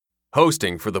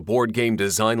Hosting for the Board Game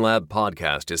Design Lab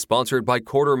podcast is sponsored by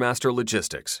Quartermaster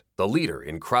Logistics, the leader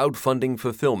in crowdfunding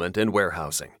fulfillment and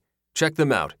warehousing. Check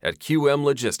them out at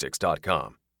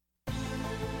qmlogistics.com.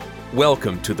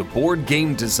 Welcome to the Board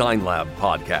Game Design Lab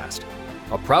podcast,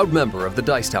 a proud member of the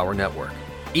Dice Tower Network.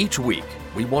 Each week,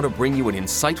 we want to bring you an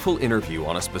insightful interview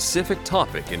on a specific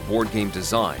topic in board game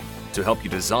design to help you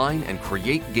design and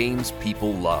create games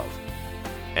people love.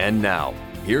 And now,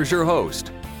 here's your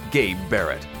host, Gabe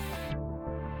Barrett.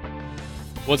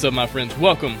 What's up, my friends?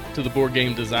 Welcome to the Board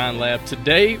Game Design Lab.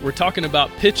 Today, we're talking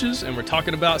about pitches and we're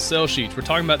talking about sell sheets. We're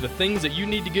talking about the things that you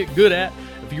need to get good at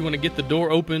if you want to get the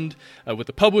door opened with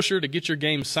the publisher, to get your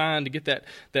game signed, to get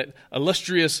that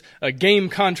illustrious game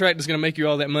contract that's going to make you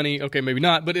all that money. Okay, maybe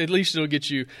not, but at least it'll get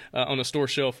you on a store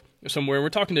shelf somewhere. And we're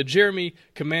talking to Jeremy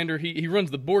Commander. He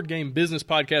runs the Board Game Business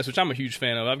Podcast, which I'm a huge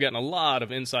fan of. I've gotten a lot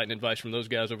of insight and advice from those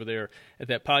guys over there at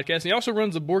that podcast. And he also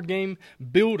runs the Board Game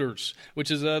Builders,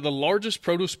 which is the largest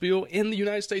proto-spiel in the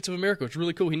United States of America. It's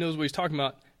really cool. He knows what he's talking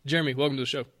about. Jeremy, welcome to the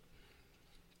show.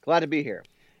 Glad to be here.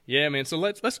 Yeah, man. So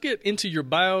let's get into your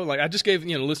bio. Like, I just gave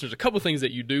listeners a couple things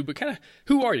that you do, but kind of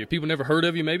who are you? People never heard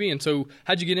of you, maybe. And so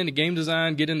how'd you get into game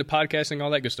design, get into podcasting,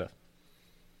 all that good stuff?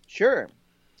 Sure.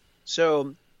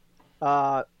 So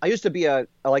I used to be a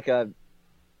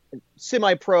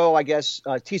semi-pro, I guess,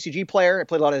 TCG player. I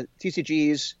played a lot of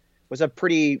TCGs. Was a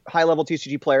pretty high-level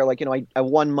TCG player. I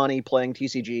won money playing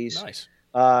TCGs. Nice.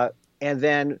 And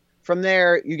then from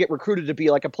there, you get recruited to be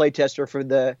like a playtester for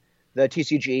the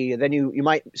TCG. And then you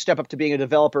might step up to being a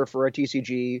developer for a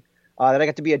TCG. Then I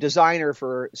got to be a designer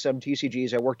for some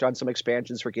TCGs. I worked on some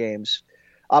expansions for games.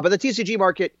 But the TCG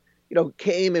market,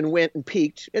 came and went and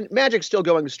peaked. And Magic's still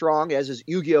going strong, as is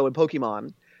Yu-Gi-Oh! And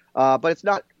Pokemon. But it's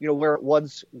not, where it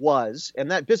once was.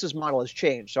 And that business model has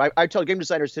changed. So I tell game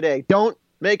designers today, don't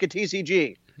make a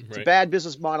TCG. It's a bad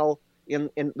business model in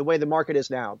the way the market is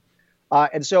now.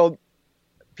 And so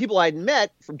people I'd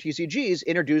met from TCGs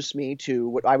introduced me to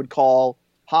what I would call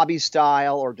hobby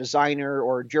style or designer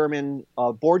or German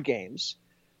board games.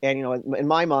 And, in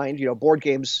my mind, board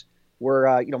games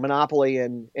were, Monopoly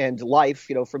and Life,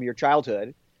 from your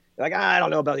childhood. Like, I don't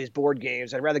know about these board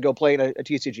games. I'd rather go play in a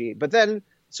TCG. But then,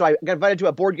 so I got invited to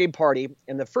a board game party,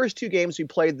 and the first two games we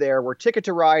played there were Ticket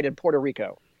to Ride and Puerto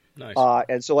Rico. Nice.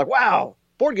 And so wow,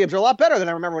 board games are a lot better than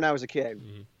I remember when I was a kid.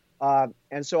 Mm-hmm.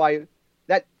 And so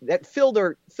that filled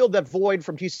that void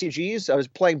from TCGs. I was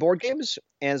playing board games,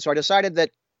 and so I decided that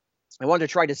I wanted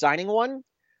to try designing one.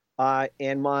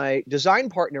 And my design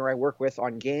partner I work with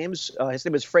on games, his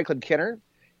name is Franklin Kinner,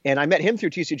 and I met him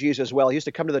through TCGs as well. He used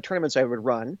to come to the tournaments I would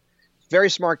run. Very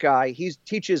smart guy. He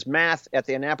teaches math at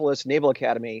the Annapolis Naval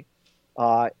Academy,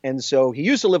 and so he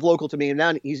used to live local to me, and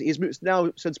now he's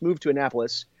now since moved to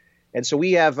Annapolis. And so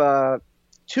we have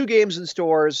 2 games in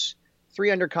stores, 3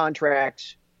 under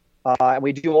contract, and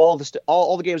we do all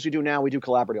the games we do now. We do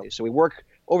collaboratively. So we work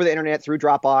over the internet through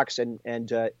Dropbox,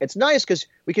 and it's nice because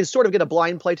we can sort of get a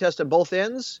blind play test on both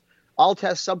ends. I'll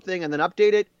test something and then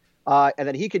update it, and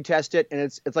then he can test it, and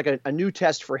it's like a new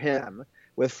test for him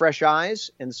with fresh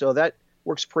eyes, and so that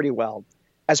works pretty well.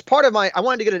 As part of I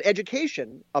wanted to get an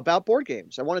education about board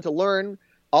games. I wanted to learn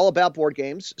all about board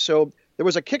games. So there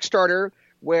was a Kickstarter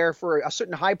where for a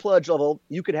certain high pledge level,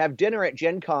 you could have dinner at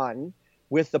Gen Con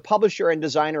with the publisher and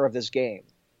designer of this game.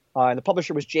 And the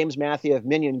publisher was James Matthew of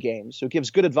Minion Games, who gives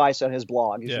good advice on his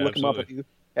blog. You should look him up if you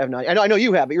have not. I know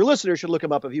you have, but your listeners should look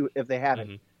him up if they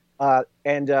haven't.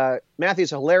 Mm-hmm.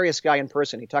 Matthew's a hilarious guy in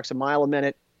person. He talks a mile a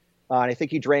minute. And I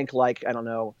think he drank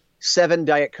 7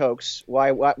 Diet Cokes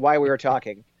while we were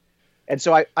talking. And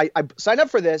so I signed up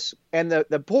for this, and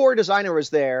the poor designer was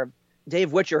there,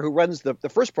 Dave Witcher, who runs the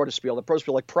first protospiel, the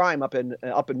protospiel like Prime up in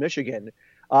Michigan.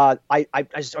 I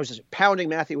was just pounding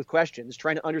Matthew with questions,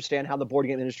 trying to understand how the board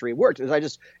game industry worked. I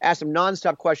just asked him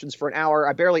nonstop questions for an hour.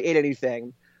 I barely ate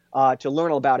anything to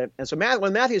learn all about it. And so one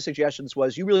of Matthew's suggestions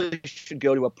was you really should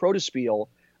go to a protospiel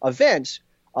event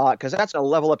because that's going to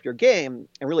level up your game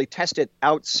and really test it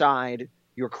outside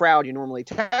your crowd you normally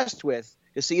test with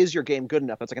to see is your game good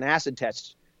enough. It's like an acid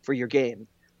test for your game.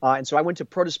 And so I went to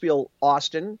Protospiel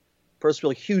Austin,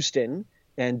 Protospiel Houston,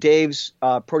 and Dave's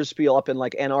Protospiel up in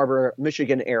Ann Arbor,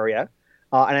 Michigan area.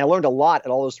 And I learned a lot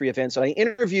at all those 3 events. And I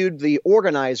interviewed the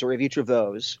organizer of each of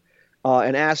those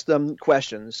and asked them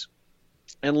questions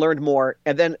and learned more.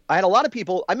 And then I met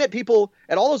people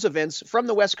at all those events from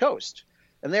the West Coast.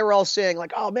 And they were all saying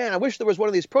oh man, I wish there was one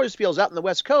of these Protospiels out in the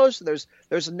West Coast.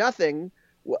 There's nothing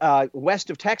west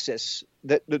of Texas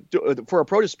for a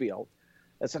Protospiel.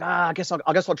 I said, I guess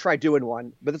I'll try doing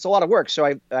one, but it's a lot of work. So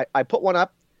I put one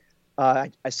up.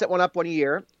 I set one up one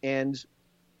year, and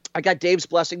I got Dave's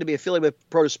blessing to be affiliated with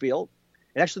Protospiel.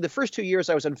 And actually, the first 2 years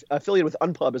I was affiliated with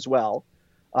Unpub as well.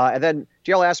 And then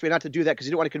JL asked me not to do that because he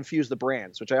didn't want to confuse the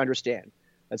brands, which I understand.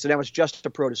 And so now it's just a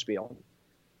Protospiel.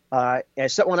 And I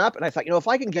set one up, and I thought, if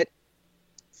I can get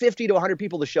 50 to 100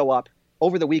 people to show up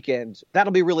over the weekend,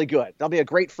 that'll be really good. That'll be a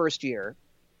great first year.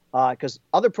 Because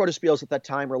other Protospiels at that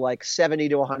time were like 70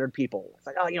 to 100 people.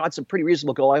 I thought, that's a pretty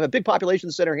reasonable goal. I have a big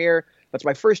population center here. That's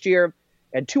my first year.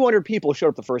 And 200 people showed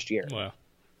up the first year. Wow.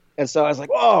 And so I was like,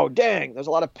 whoa, dang, there's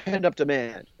a lot of pent-up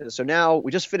demand. And so now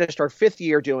we just finished our 5th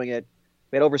year doing it.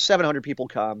 We had over 700 people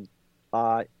come.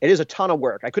 It is a ton of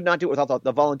work. I could not do it without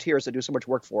the volunteers that do so much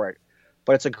work for it.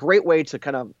 But it's a great way to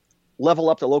kind of level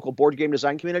up the local board game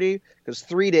design community, because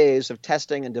 3 days of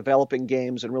testing and developing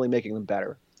games and really making them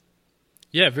better.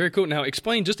 Yeah, very cool. Now,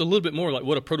 explain just a little bit more like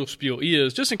what a Protospiel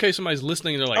is, just in case somebody's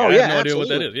listening and they're like, I have no idea what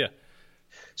that is. Yeah.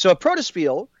 So a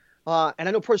Protospiel, and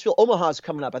I know Protospiel Omaha is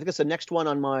coming up. I think it's the next one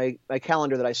on my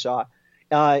calendar that I saw.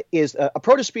 Is a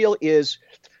Protospiel is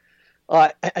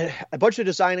a bunch of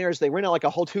designers. They rent out like a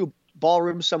whole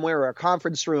ballroom somewhere or a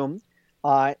conference room,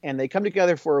 and they come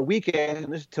together for a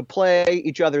weekend to play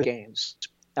each other's games.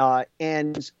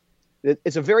 And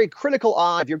it's a very critical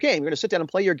eye of your game. You're going to sit down and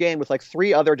play your game with like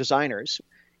 3 other designers,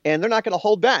 and they're not going to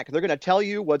hold back. They're going to tell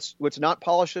you what's not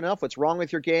polished enough, what's wrong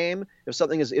with your game. If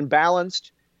something is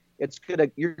imbalanced,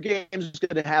 your game is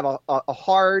going to have a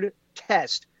hard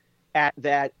test at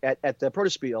the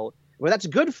Protospiel. Well, that's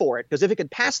good for it, because if it can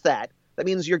pass that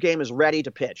means your game is ready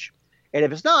to pitch. And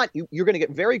if it's not, you're going to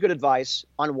get very good advice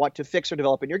on what to fix or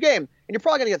develop in your game. And you're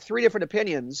probably going to get 3 different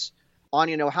opinions on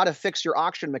how to fix your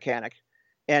auction mechanic.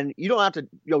 And you don't have to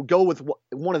go with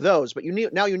one of those, but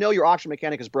now your auction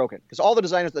mechanic is broken, because all the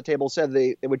designers at the table said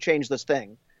they would change this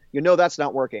thing. That's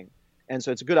not working, and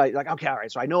so it's a good idea. Like, okay, all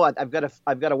right, so I know I've got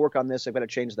to work on this. I've got to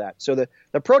change that. So the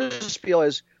Protospiel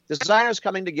is designers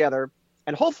coming together,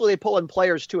 and hopefully they pull in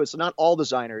players too. It's not all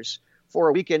designers for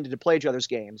a weekend to play each other's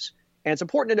games, and it's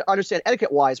important to understand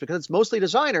etiquette wise, because it's mostly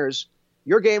designers.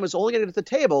 Your game is only going to get to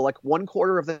the table like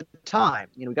 1/4 of the time.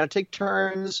 We got to take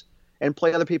turns and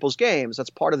play other people's games. That's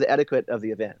part of the etiquette of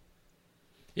the event.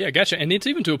 Yeah, gotcha. And it's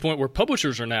even to a point where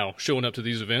publishers are now showing up to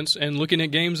these events and looking at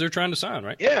games they're trying to sign,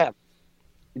 right? Yeah.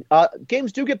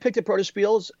 Games do get picked at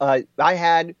Protospiels.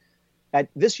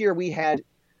 This year we had,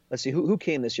 let's see, who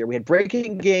came this year? We had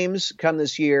Breaking Games come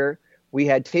this year. We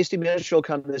had Tasty Minstrel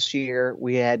come this year.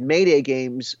 We had Mayday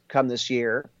Games come this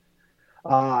year.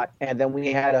 And then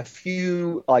we had a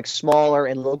few like smaller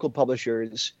and local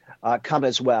publishers come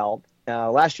as well.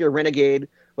 Last year, Renegade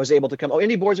was able to come.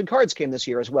 Indie Boards and Cards came this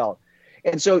year as well.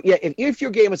 And so, yeah, if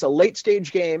your game is a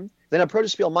late-stage game, then a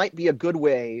Protospiel might be a good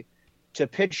way to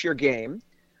pitch your game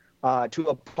to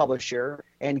a publisher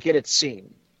and get it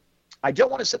seen. I don't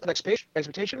want to set the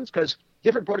expectations, because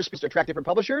different Protospiels attract different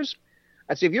publishers.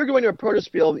 I'd say if you're going to a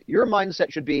Protospiel, your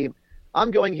mindset should be,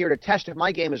 I'm going here to test if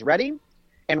my game is ready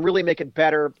and really make it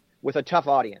better with a tough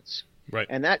audience. Right.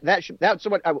 And that's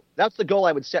the goal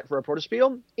I would set for a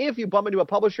Protospiel. If you bump into a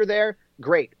publisher there,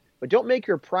 great. But don't make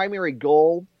your primary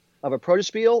goal of a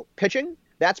Protospiel pitching.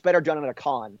 That's better done at a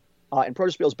con. And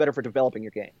Protospiel is better for developing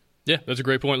your game. Yeah, that's a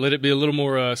great point. Let it be a little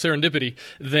more serendipity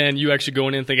than you actually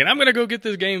going in thinking, I'm going to go get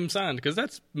this game signed, because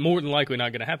that's more than likely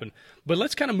not going to happen. But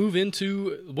let's kind of move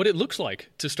into what it looks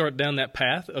like to start down that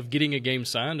path of getting a game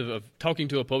signed, of talking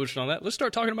to a publisher on that. Let's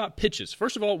start talking about pitches.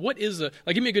 First of all,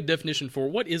 give me a good definition for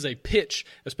what is a pitch,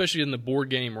 especially in the board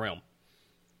game realm.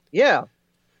 Yeah.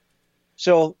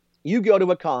 So you go to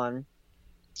a con.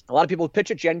 A lot of people pitch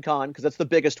at Gen Con because that's the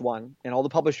biggest one, and all the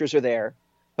publishers are there.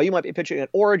 But you might be pitching at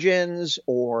Origins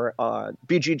or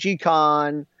BGG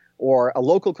Con or a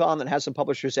local con that has some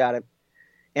publishers at it.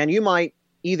 And you might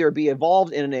either be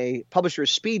involved in a publisher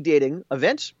speed dating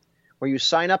event where you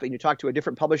sign up and you talk to a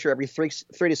different publisher every 3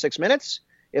 to 6 minutes.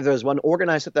 If there's one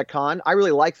organized at that con, I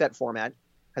really like that format.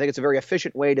 I think it's a very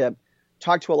efficient way to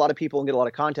talk to a lot of people and get a lot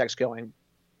of contacts going.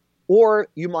 Or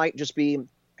you might just be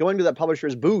going to that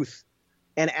publisher's booth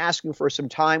and asking for some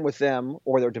time with them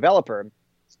or their developer.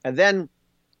 And then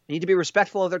you need to be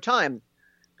respectful of their time.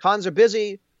 Cons are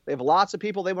busy. They have lots of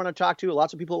people they want to talk to,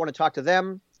 lots of people want to talk to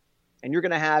them. And you're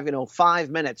going to have, 5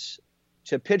 minutes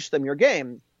to pitch them your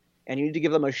game. And you need to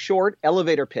give them a short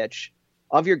elevator pitch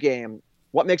of your game,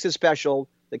 what makes it special,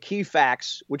 the key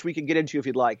facts, which we can get into if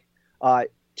you'd like,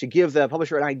 to give the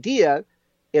publisher an idea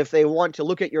if they want to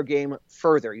look at your game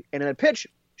further. And in a pitch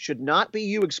should not be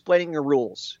you explaining your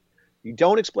rules. You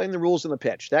don't explain the rules in the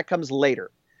pitch. That comes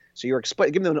later. So you're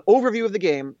giving them an overview of the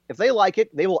game. If they like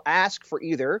it, they will ask for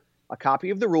either a copy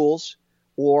of the rules,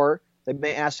 or they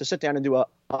may ask to sit down and do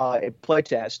a play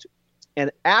test.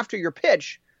 And after your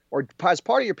pitch, or as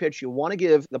part of your pitch, you want to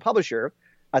give the publisher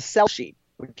a sell sheet,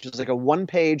 which is like a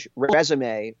one-page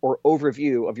resume or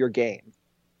overview of your game.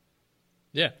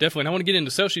 Yeah, definitely. And I want to get into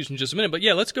sell sheets in just a minute, but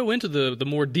yeah, let's go into the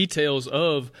more details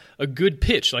of a good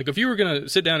pitch. Like if you were going to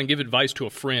sit down and give advice to a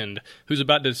friend who's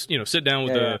about to, sit down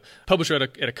with a publisher at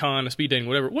a con, a speed dating,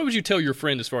 whatever, what would you tell your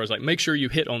friend as far as like make sure you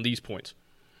hit on these points?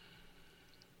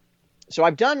 So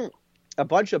I've done a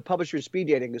bunch of publisher speed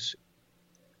datings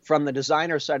from the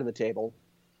designer side of the table,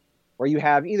 where you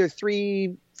have either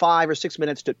 3, 5, or 6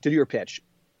 minutes to do your pitch.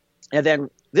 And then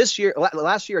last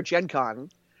year at Gen Con,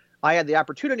 I had the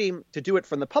opportunity to do it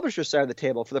from the publisher side of the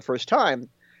table for the first time.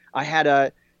 I had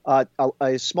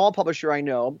a small publisher I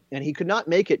know, and he could not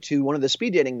make it to one of the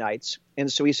speed dating nights.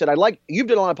 And so he said, you've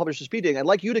done a lot of publisher speed dating. I'd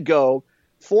like you to go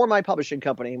for my publishing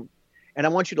company, and I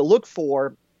want you to look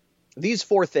for these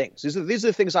 4 things. These are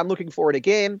the things I'm looking for in a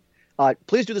game.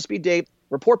 Please do the speed date.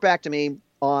 Report back to me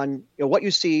on what you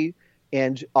see,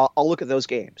 and I'll look at those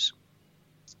games.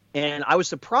 And I was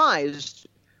surprised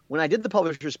when I did the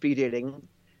publisher speed dating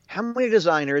how many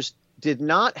designers did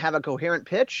not have a coherent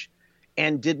pitch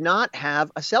and did not have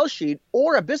a sell sheet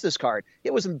or a business card.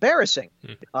 It was embarrassing.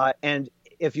 And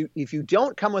if you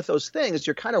don't come with those things,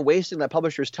 you're kind of wasting that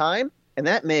publisher's time, and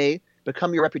that may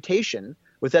become your reputation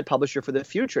with that publisher for the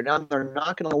future. Now they're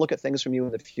not going to look at things from you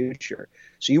in the future.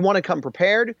 So you want to come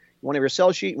prepared. You want to have your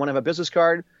sell sheet. You want to have a business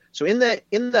card. So in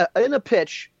a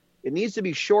pitch, it needs to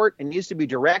be short. It needs to be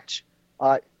direct.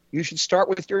 You should start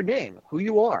with your name, who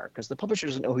you are, because the publisher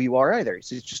doesn't know who you are either.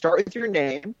 So you start with your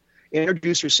name,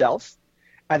 introduce yourself,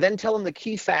 and then tell them the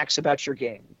key facts about your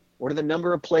game. What are the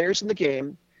number of players in the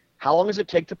game? How long does it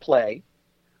take to play?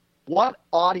 What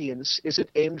audience is it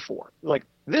aimed for? Like,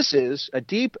 this is a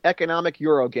deep economic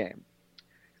Euro game,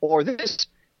 or this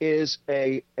is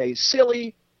a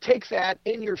silly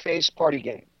take-that-in-your-face party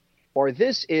game, or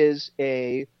this is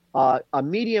a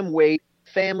medium weight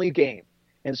family game.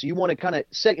 And so you want to kind of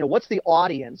set, what's the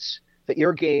audience that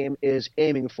your game is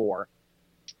aiming for?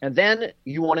 And then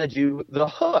you want to do the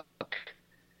hook.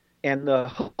 And the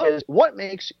hook is what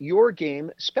makes your game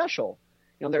special.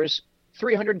 There's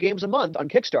 300 games a month on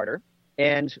Kickstarter,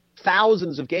 and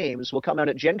thousands of games will come out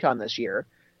at Gen Con this year.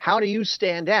 How do you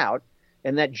stand out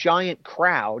in that giant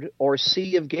crowd or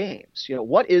sea of games?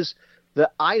 What is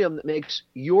the item that makes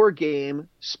your game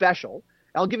special?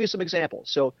 I'll give you some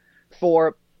examples. So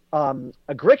for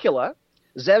Agricola,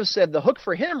 Zev said the hook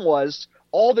for him was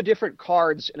all the different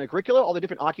cards in Agricola, all the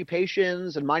different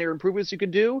occupations and minor improvements you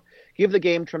can do, give the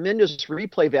game tremendous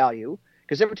replay value,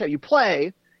 because every time you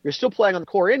play, you're still playing on the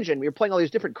core engine, but you're playing all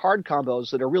these different card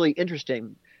combos that are really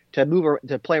interesting to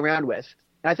play around with.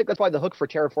 And I think that's why the hook for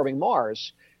Terraforming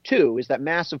Mars, too, is that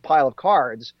massive pile of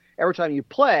cards. Every time you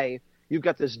play, you've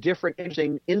got this different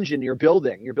interesting engine you're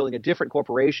building. You're building a different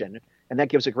corporation, and that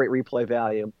gives a great replay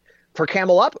value. For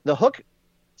Camel Up, the hook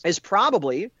is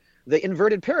probably the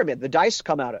inverted pyramid the dice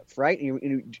come out of, right?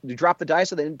 You drop the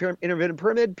dice of the inverted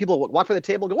pyramid, people walk by the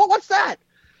table and go, what's that?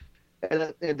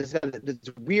 And it's this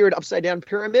weird upside-down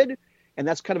pyramid, and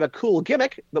that's kind of a cool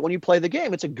gimmick, but when you play the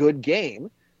game, it's a good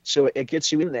game, so it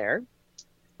gets you in there.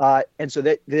 And so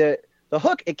the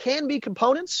hook, it can be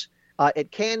components,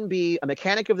 it can be a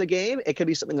mechanic of the game, it can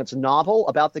be something that's novel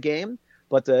about the game,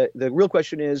 but the real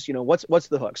question is, what's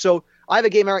the hook? So I have a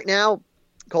game right now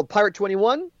called Pirate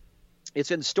 21.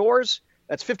 It's in stores.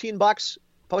 That's $15,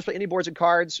 published by Indie Boards and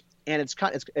Cards, and it's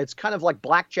kind of like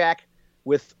blackjack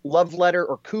with love letter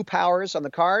or coup powers on the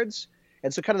cards.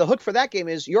 And so kind of the hook for that game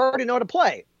is you already know how to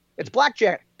play. It's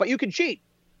blackjack, but you can cheat.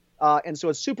 And so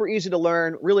it's super easy to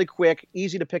learn, really quick,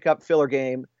 easy to pick up filler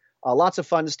game, lots of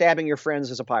fun stabbing your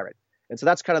friends as a pirate. And so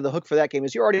that's kind of the hook for that game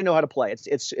is you already know how to play.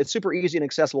 It's super easy and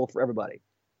accessible for everybody.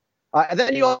 And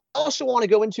then you also want to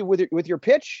go into with your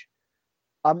pitch,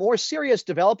 a more serious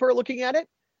developer looking at it.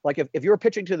 Like if you're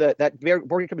pitching to that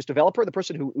board game company's developer, the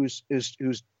person whose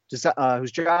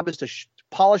job is to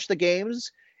polish the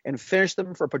games and finish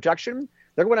them for production,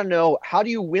 they're going to know, how do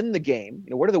you win the game?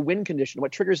 What are the win conditions?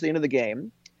 What triggers the end of the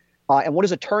game? And what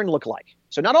does a turn look like?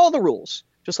 So not all the rules,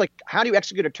 just like how do you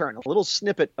execute a turn, a little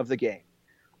snippet of the game.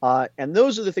 And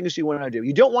those are the things you want to do.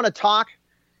 You don't want to talk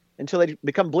until they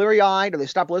become bleary-eyed or they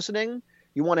stop listening.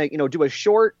 You want to, do a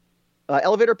short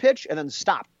elevator pitch and then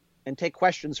stop and take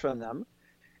questions from them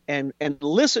and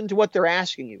listen to what they're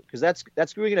asking you, because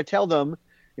that's really going to tell them,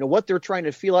 what they're trying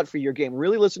to feel out for your game.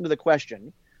 Really listen to the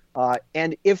question.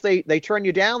 And if they turn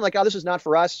you down, like, oh, this is not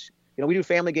for us. We do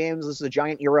family games. This is a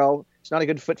giant Euro. It's not a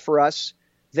good fit for us.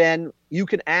 Then you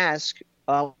can ask,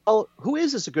 well, who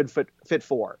is this a good fit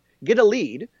for? Get a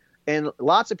lead. And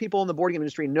lots of people in the board game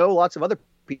industry know lots of other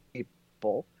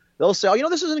people they'll say, oh,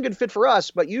 this isn't a good fit for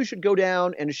us, but you should go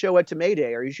down and show it to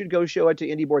Mayday, or you should go show it to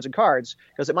Indie Boards and Cards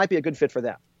because it might be a good fit for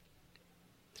them.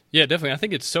 Yeah, definitely. I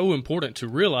think it's so important to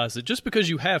realize that just because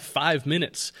you have 5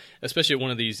 minutes, especially at one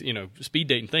of these, speed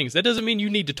dating things, that doesn't mean you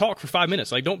need to talk for 5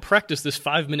 minutes. Like, don't practice this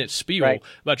 5-minute spiel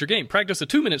about your game. Practice a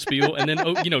 2-minute spiel and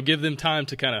then, give them time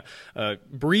to kind of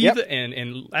breathe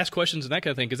and ask questions and that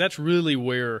kind of thing, because that's really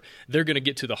where they're going to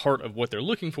get to the heart of what they're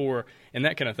looking for and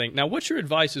that kind of thing. Now, what's your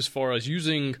advice as far as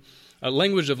using a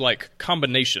language of, like,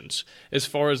 combinations, as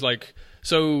far as, like,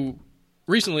 so...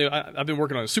 Recently, I've been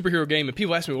working on a superhero game, and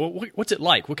people ask me, well, what's it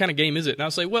like? What kind of game is it? And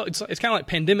I'll say, well, it's kind of like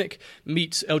Pandemic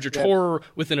meets Eldritch Horror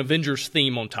with an Avengers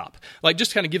theme on top. Like,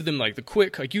 just kind of give them, like, the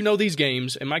quick, like, these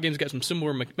games, and my game's got some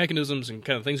similar mechanisms and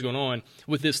kind of things going on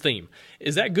with this theme.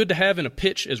 Is that good to have in a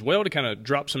pitch as well, to kind of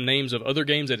drop some names of other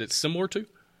games that it's similar to?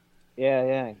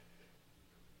 Yeah.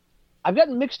 I've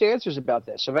gotten mixed answers about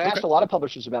this. I've asked a lot of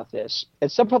publishers about this, and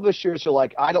some publishers are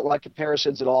like, I don't like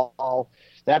comparisons at all.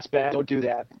 That's bad. Don't do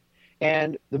that.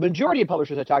 And the majority of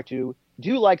publishers I talk to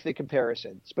do like the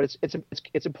comparisons, but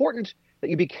it's important that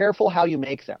you be careful how you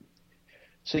make them.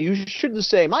 So you shouldn't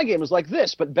say, my game is like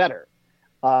this, but better.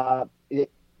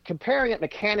 Comparing it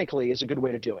mechanically is a good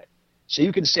way to do it. So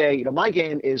you can say, my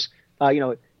game is,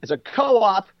 it's a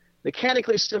co-op,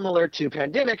 mechanically similar to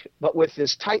Pandemic, but with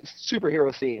this tight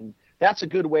superhero theme. That's a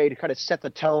good way to kind of set the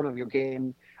tone of your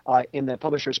game in the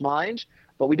publisher's mind.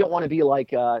 But we don't want to be like,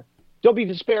 don't be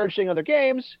disparaging other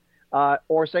games.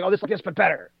 Or saying, oh, this is like this, but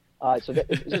better. So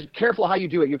just careful how you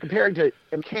do it. You're comparing to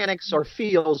mechanics or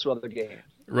feels to other games.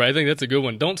 Right, I think that's a good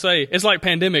one. Don't say, it's like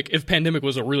Pandemic if Pandemic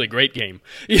was a really great game.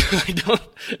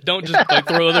 Don't just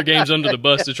throw other games under the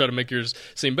bus to try to make yours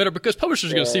seem better, because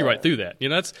publishers are going to see right through that.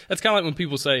 That's kind of like when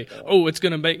people say, oh, it's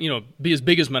going to be as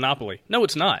big as Monopoly. No,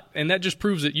 it's not. And that just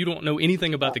proves that you don't know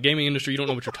anything about the gaming industry. You don't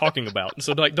know what you're talking about. And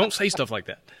so don't say stuff like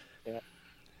that.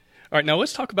 All right, now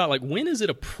let's talk about, like, when is it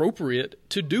appropriate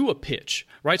to do a pitch,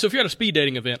 right? So if you're at a speed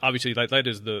dating event, obviously that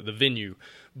is the venue.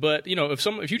 But,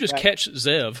 if you just catch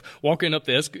Zev walking up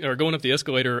going up the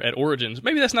escalator at Origins,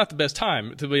 maybe that's not the best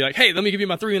time to be like, hey, let me give you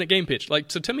my 3-minute game pitch.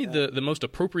 Like, so tell me the most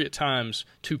appropriate times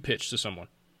to pitch to someone.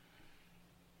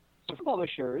 So for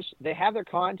publishers, they have their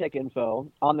contact info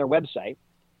on their website,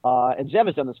 and Zev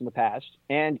has done this in the past,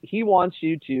 and he wants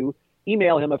you to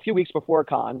email him a few weeks before a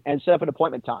con and set up an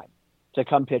appointment time to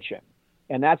come pitch him.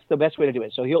 And that's the best way to do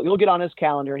it. So you'll get on his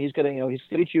calendar, and he's going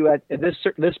to meet you at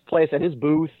this place at his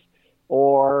booth,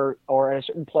 or at a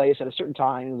certain place at a certain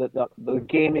time, the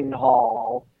gaming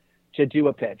hall, to do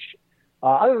a pitch.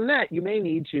 Other than that, you may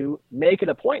need to make an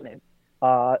appointment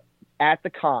at the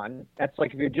con. That's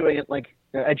like if you're doing it like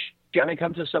I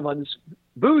come to someone's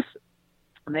booth,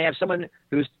 and they have someone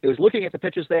who's looking at the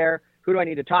pitches there. Who do I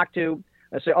need to talk to?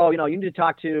 I say, you need to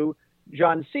talk to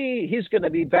John C. He's going to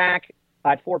be back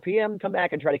at 4 p.m., come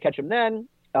back and try to catch him then,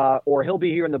 or he'll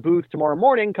be here in the booth tomorrow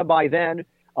morning, come by then,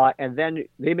 and then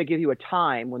they may give you a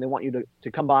time when they want you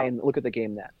to come by and look at the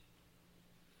game then.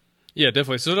 Yeah,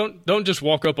 definitely. So don't just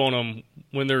walk up on them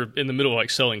when they're in the middle of, like,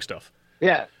 selling stuff.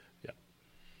 Yeah.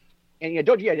 And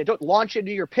don't launch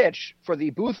into your pitch for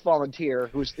the booth volunteer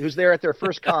who's there at their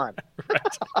first con.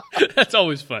 Right. That's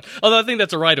always fun. Although I think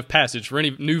that's a rite of passage for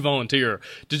any new volunteer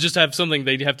to just have something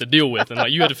they have to deal with, and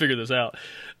like you had to figure this out.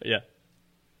 Yeah.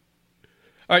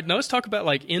 All right, now let's talk about,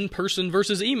 like, in-person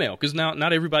versus email, because now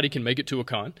not everybody can make it to a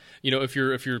con. If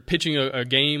you're pitching a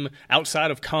game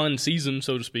outside of con season,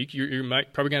 so to speak, you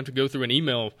might probably going to have to go through an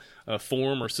email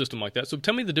form or system like that. So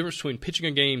tell me the difference between pitching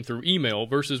a game through email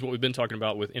versus what we've been talking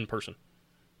about with in-person.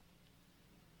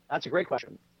 That's a great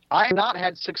question. I have not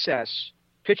had success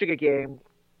pitching a game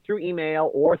through email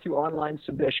or through online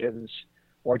submissions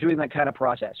or doing that kind of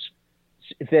process.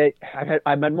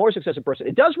 I've had more success in person.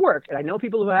 It does work, and I know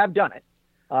people who have done it.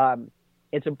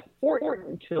 It's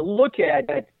important to look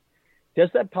at, does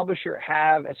that publisher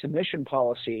have a submission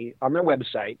policy on their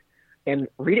website, and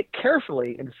read it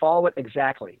carefully and follow it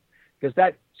exactly, because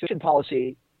that submission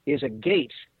policy is a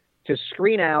gate to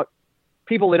screen out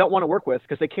people they don't want to work with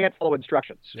because they can't follow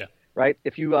instructions. Yeah. Right?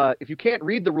 If you can't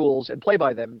read the rules and play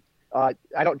by them, I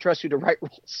don't trust you to write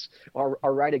rules or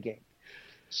write a game.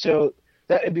 So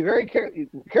that would be very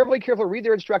careful. Read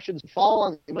their instructions, follow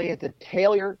on. You may have to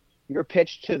tailor your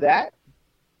pitch to that.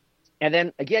 And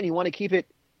then again, you want to keep it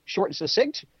short and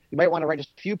succinct. You might want to write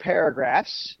just a few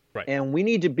paragraphs. Right. And we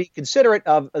need to be considerate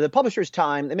of the publisher's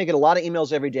time. They may get a lot of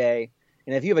emails every day.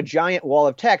 And if you have a giant wall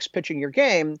of text pitching your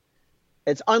game,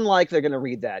 it's unlikely they're going to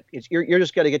read that. You're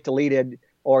just going to get deleted,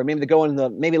 or maybe they go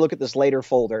in maybe look at this later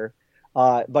folder.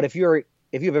 But if you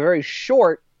have a very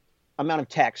short amount of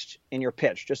text in your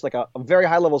pitch, just like a very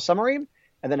high level summary,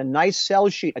 and then a nice sell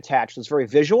sheet attached that's very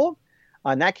visual.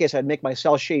 In that case, I'd make my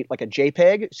sell sheet like a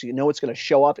JPEG, so you know it's going to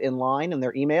show up in line in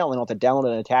their email, and they don't have to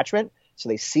download an attachment, so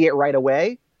they see it right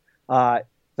away.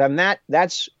 Then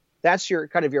that's your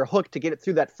kind of your hook to get it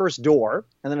through that first door.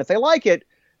 And then if they like it,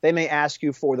 they may ask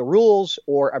you for the rules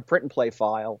or a print and play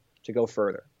file to go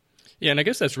further. Yeah, and I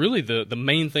guess that's really the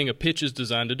main thing a pitch is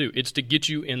designed to do. It's to get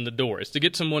you in the door. It's to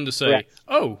get someone to say, Correct.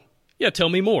 "Oh, yeah, tell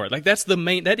me more." Like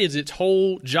that is its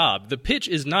whole job. The pitch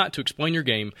is not to explain your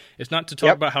game. It's not to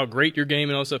talk about how great your game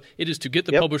and all that stuff. It is to get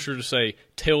the publisher to say,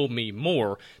 "Tell me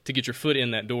more," to get your foot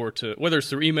in that door, to whether it's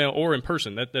through email or in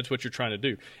person. That's what you're trying to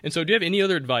do. And so do you have any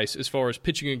other advice as far as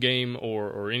pitching a game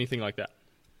or anything like that?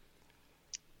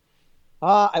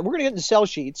 We're going to get into sell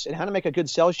sheets and how to make a good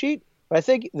sell sheet. But I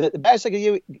think the best thing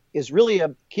to do is really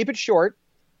keep it short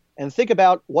and think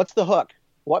about what's the hook.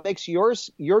 What makes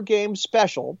your game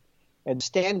special and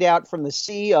stand out from the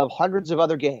sea of hundreds of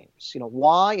other games?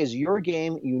 Why is your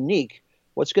game unique?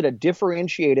 What's going to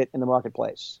differentiate it in the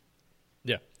marketplace?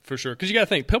 Yeah, for sure. Because you got to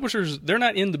think, publishers, they're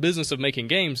not in the business of making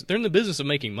games. They're in the business of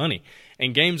making money.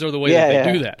 And games are the way that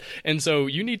they do that. And so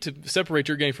you need to separate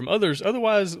your game from others.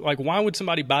 Otherwise, like, why would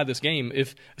somebody buy this game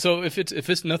if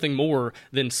it's nothing more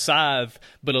than Scythe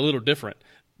but a little different?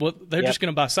 Well, they're just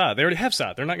going to buy Scythe. They already have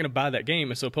Scythe. They're not going to buy that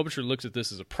game. And so a publisher looks at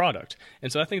this as a product.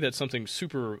 And so I think that's something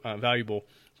super valuable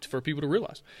for people to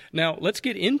realize. Now, let's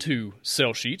get into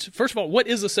sell sheets. First of all, what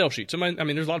is a sell sheet? There's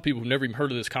a lot of people who've never even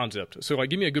heard of this concept. So,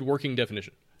 give me a good working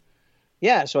definition.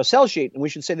 Yeah, so a sell sheet, and we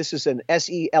should say this is an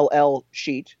SELL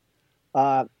sheet,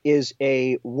 is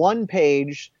a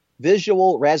one-page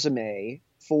visual resume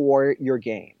for your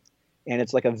game. And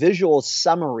it's like a visual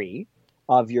summary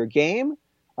of your game.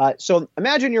 So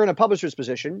imagine you're in a publisher's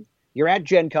position, you're at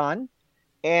Gen Con,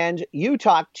 and you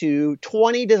talked to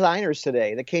 20 designers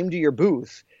today that came to your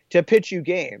booth to pitch you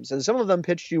games. And some of them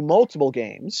pitched you multiple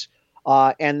games,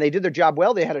 and they did their job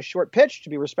well. They had a short pitch to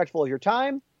be respectful of your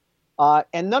time,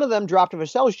 and none of them dropped off a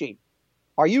sell sheet.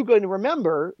 Are you going to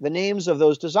remember the names of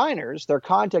those designers, their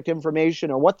contact information,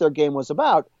 or what their game was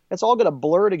about? It's all going to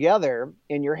blur together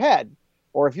in your head.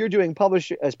 Or if you're doing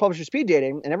publisher speed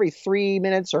dating, and every 3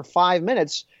 minutes or 5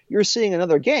 minutes you're seeing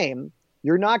another game,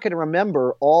 you're not going to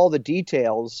remember all the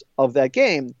details of that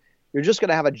game. You're just going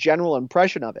to have a general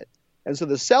impression of it. And so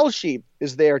the sell sheet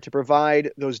is there to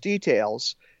provide those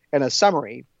details and a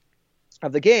summary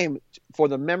of the game for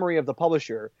the memory of the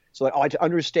publisher, so that I to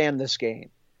understand this game.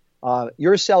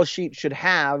 Your sell sheet should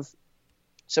have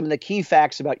some of the key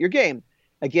facts about your game.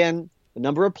 Again, the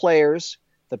number of players,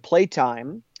 the play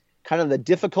time, kind of the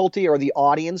difficulty or the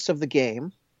audience of the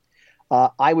game.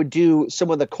 I would do some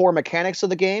of the core mechanics of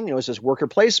the game. Is this worker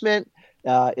placement?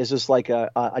 Is this like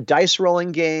a dice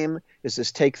rolling game? Is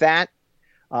this take that?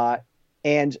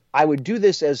 And I would do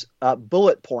this as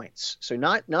bullet points. So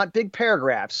not big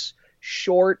paragraphs,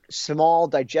 short, small,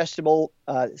 digestible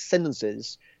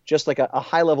sentences, just like a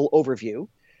high-level overview.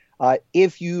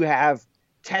 If you have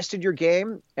tested your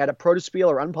game at a Protospiel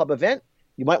or Unpub event,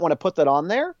 you might want to put that on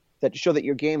there that show that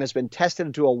your game has been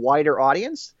tested to a wider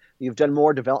audience. You've done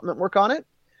more development work on it.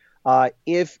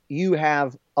 If you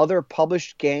have other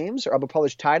published games or other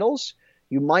published titles,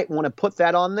 you might want to put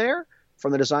that on there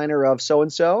from the designer of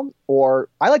so-and-so. Or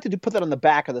I like to put that on the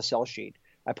back of the sell sheet.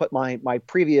 I put my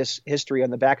previous history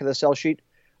on the back of the sell sheet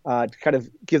to kind of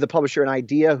give the publisher an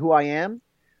idea who I am.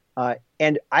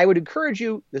 And I would encourage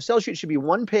you, the sell sheet should be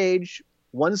one page,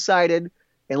 one-sided,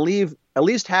 and leave at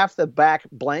least half the back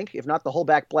blank, if not the whole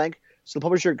back blank. So some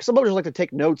publishers like to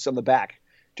take notes on the back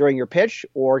during your pitch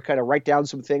or kind of write down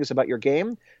some things about your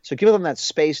game. So give them that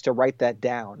space to write that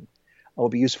down. It will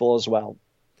be useful as well.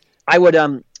 I would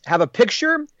have a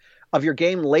picture of your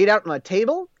game laid out on a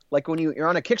table, like when you're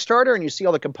on a Kickstarter and you see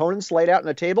all the components laid out on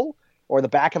a table, or the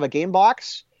back of a game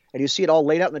box, and you see it all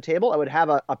laid out on the table. I would have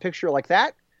a picture like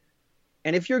that.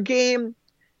 And if your game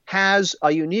has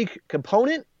a unique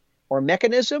component or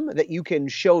mechanism that you can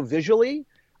show visually,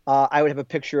 I would have a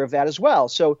picture of that as well.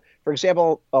 So, for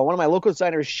example, one of my local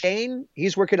designers, Shane,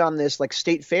 he's working on this like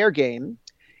state fair game,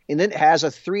 and it has a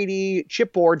 3D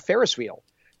chipboard Ferris wheel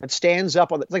that stands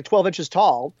up on it's like 12 inches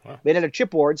tall. Wow. Made out of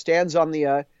chipboard, stands on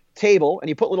the table, and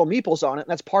you put little meeples on it, and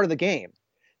that's part of the game.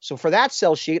 So for that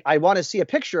sell sheet, I want to see a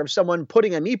picture of someone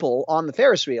putting a meeple on the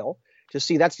Ferris wheel to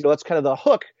see that's kind of the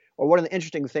hook or one of the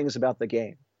interesting things about the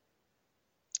game.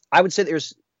 I would say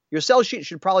that your sell sheet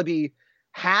should probably be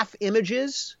half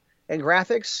images and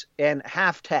graphics and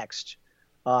half text.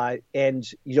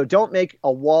 And don't make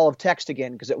a wall of text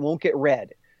again because it won't get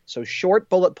read. So short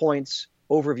bullet points,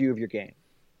 overview of your game.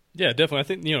 Yeah, definitely. I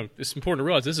think, it's important to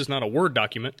realize this is not a Word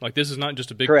document. Like, this is not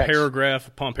just a big Correct. paragraph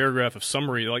upon paragraph of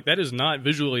summary. Like, that is not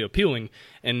visually appealing,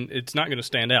 and it's not going to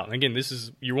stand out. And again,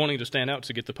 you're wanting to stand out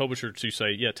to get the publisher to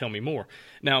say, yeah, tell me more.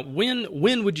 Now,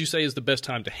 when would you say is the best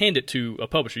time to hand it to a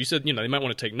publisher? You said, they might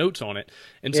want to take notes on it.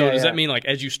 And so does that mean, like,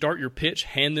 as you start your pitch,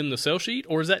 hand them the sell sheet,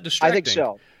 or is that distracting? I think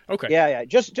so. Okay. Yeah.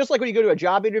 Just like when you go to a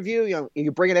job interview,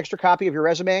 you bring an extra copy of your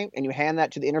resume and you hand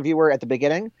that to the interviewer at the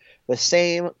beginning. The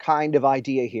same kind of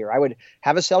idea here. I would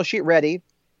have a sell sheet ready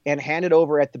and hand it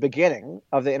over at the beginning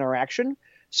of the interaction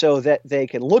so that they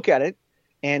can look at it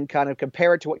and kind of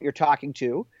compare it to what you're talking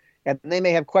to. And they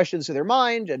may have questions in their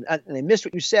mind and they missed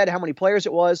what you said, how many players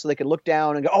it was, so they can look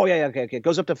down and go, oh, yeah, okay, it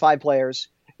goes up to 5 players.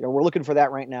 We're looking for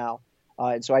that right now.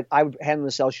 And so I would hand them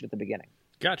the sell sheet at the beginning.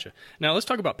 Gotcha. Now let's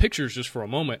talk about pictures just for a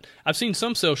moment. I've seen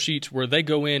some sell sheets where they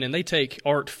go in and they take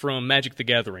art from Magic the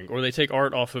Gathering, or they take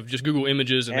art off of just Google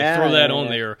Images and they throw that on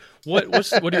there. What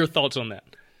are your thoughts on that?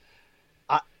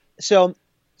 So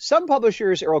some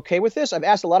publishers are okay with this. I've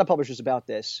asked a lot of publishers about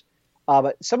this,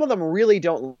 but some of them really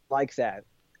don't like that.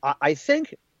 I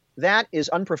think that is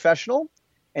unprofessional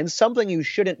and something you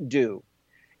shouldn't do.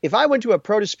 If I went to a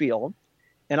Protospiel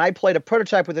and I played a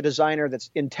prototype with a designer that's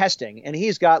in testing, and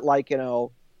he's got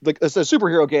it's a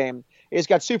superhero game. He's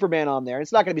got Superman on there.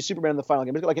 It's not going to be Superman in the final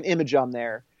game. It's got like an image on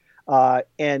there,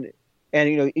 and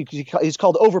he's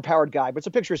called Overpowered Guy, but it's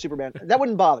a picture of Superman. That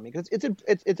wouldn't bother me because it's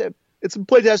in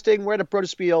playtesting. We're at a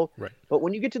Protospiel, right? But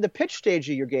when you get to the pitch stage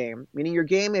of your game, meaning your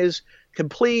game is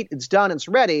complete, it's done, it's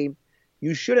ready,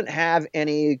 you shouldn't have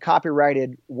any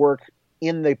copyrighted work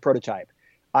in the prototype.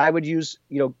 I would use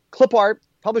clip art.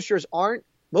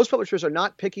 Most publishers are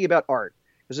not picky about art.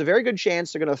 There's a very good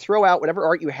chance they're going to throw out whatever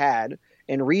art you had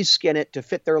and reskin it to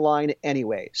fit their line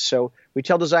anyway. So we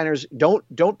tell designers,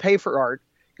 don't pay for art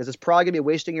because it's probably going to be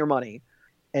wasting your money,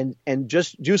 and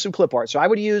just do some clip art. So I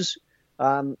would use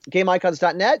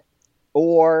GameIcons.net,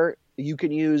 or you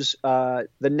can use the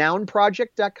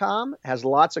nounproject.com. Has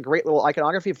lots of great little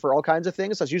iconography for all kinds of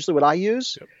things. That's usually what I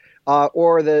use. Yep.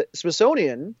 Or the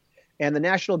Smithsonian and the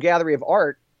National Gallery of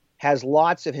Art has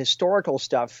lots of historical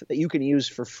stuff that you can use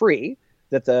for free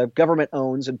that the government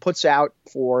owns and puts out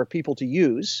for people to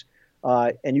use.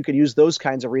 And you can use those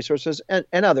kinds of resources and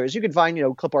others. You can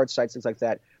find, clip art sites, things like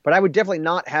that. But I would definitely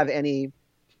not have any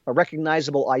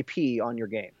recognizable IP on your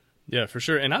game. Yeah, for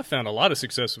sure. And I've found a lot of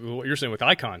success with what you're saying with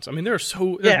icons. I mean, there's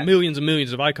millions and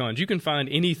millions of icons. You can find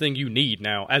anything you need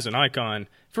now as an icon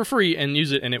for free and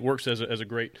use it, and it works as a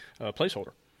great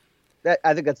placeholder.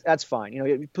 I think that's fine.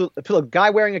 You put a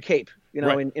guy wearing a cape,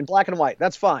 right, in black and white.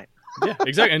 That's fine. Yeah,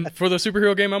 exactly. And for the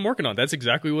superhero game I'm working on, that's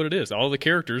exactly what it is. All the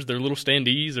characters, their little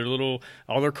standees,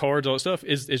 all their cards, all that stuff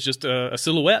is just a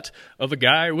silhouette of a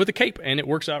guy with a cape, and it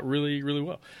works out really, really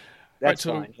well. That's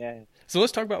fine. Yeah. So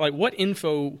let's talk about what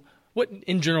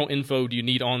in general info do you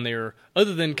need on there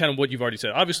other than kind of what you've already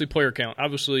said? Obviously player count,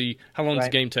 obviously how long does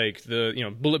the game take,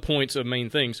 the bullet points of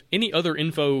main things. Any other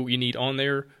info you need on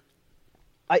there?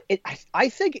 I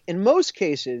think in most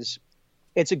cases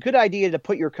it's a good idea to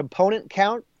put your component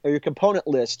count or your component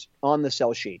list on the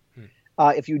sell sheet.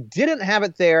 If you didn't have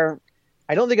it there,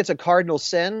 I don't think it's a cardinal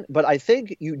sin, but I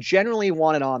think you generally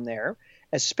want it on there,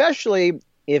 especially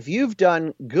if you've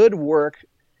done good work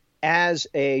as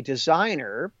a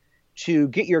designer to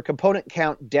get your component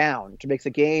count down to make the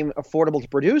game affordable to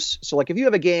produce. So like if you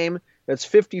have a game that's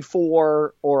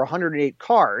 54 or 108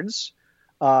 cards,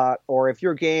 or if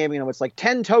your game, it's like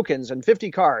 10 tokens and 50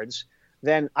 cards,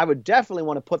 then I would definitely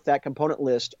want to put that component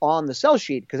list on the sell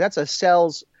sheet because that's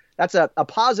a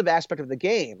positive aspect of the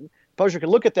game. The publisher can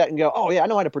look at that and go, oh yeah, I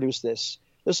know how to produce this.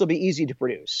 This will be easy to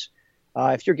produce.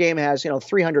 If your game has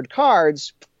 300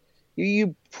 cards,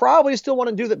 you probably still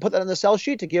want to put that on the sell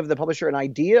sheet to give the publisher an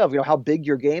idea of how big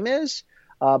your game is.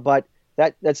 But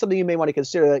that's something you may want to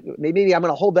consider. That maybe I'm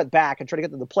going to hold that back and try to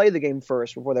get them to play the game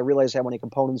first before they realize how many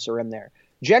components are in there.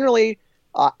 Generally,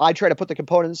 I try to put the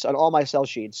components on all my sell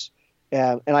sheets,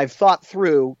 and I've thought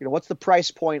through, what's the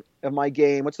price point of my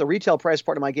game? What's the retail price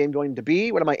point of my game going to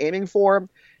be? What am I aiming for?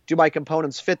 Do my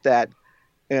components fit that?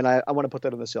 And I want to put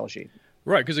that on the sell sheet.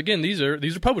 Right, because again, these are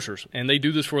publishers, and they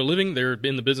do this for a living. They're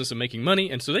in the business of making money,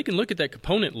 and so they can look at that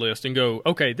component list and go,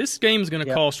 okay, this game is going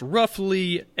to cost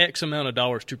roughly X amount of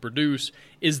dollars to produce.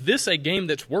 Is this a game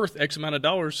that's worth X amount of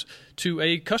dollars to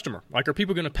a customer? Like, are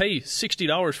people going to pay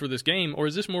 $60 for this game, or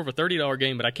is this more of a $30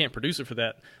 game, but I can't produce it for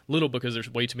that little because there's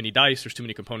way too many dice, there's too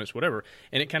many components, whatever.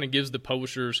 And it kind of gives the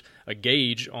publishers a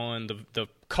gauge on the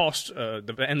cost and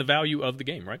the value of the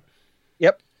game, right?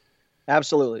 Yep.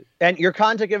 Absolutely. And your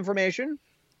contact information,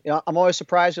 I'm always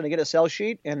surprised when I get a sell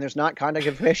sheet and there's not contact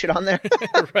information on there.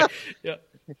 Right. Yeah.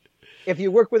 if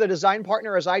you work with a design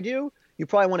partner, as I do, you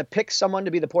probably want to pick someone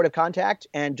to be the point of contact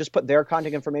and just put their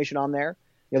contact information on there.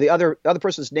 The other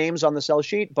person's name's on the sell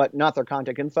sheet, but not their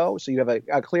contact info. So you have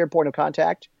a clear point of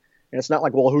contact, and it's not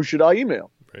like, well, who should I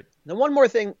email? Right. Now, one more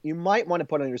thing you might want to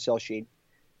put on your sell sheet,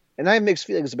 and I have mixed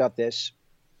feelings about this,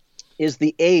 is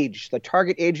the age, the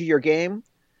target age of your game.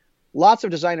 Lots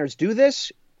of designers do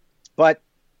this, but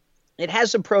it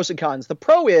has some pros and cons. The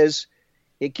pro is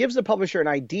it gives the publisher an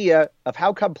idea of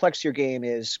how complex your game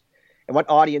is and what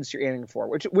audience you're aiming for,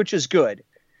 which is good.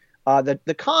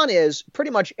 The con is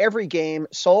pretty much every game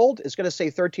sold is going to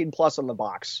say 13 plus on the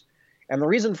box. And the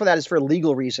reason for that is for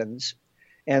legal reasons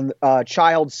and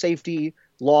child safety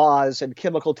laws and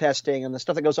chemical testing and the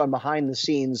stuff that goes on behind the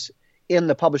scenes in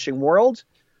the publishing world.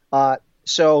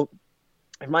 So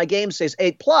if my game says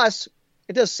 8 plus,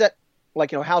 it does set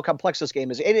how complex this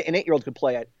game is. An 8-year-old could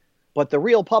play it, but the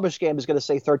real published game is going to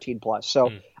say 13 plus.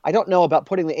 So I don't know about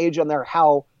putting the age on there,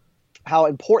 how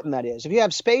important that is. If you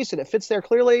have space and it fits there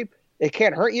clearly, it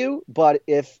can't hurt you. But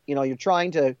if you're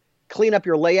trying to clean up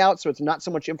your layout so it's not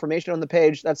so much information on the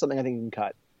page, that's something I think you can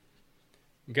cut.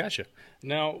 Gotcha.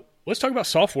 Now let's talk about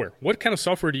software. What kind of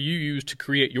software do you use to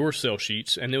create your sell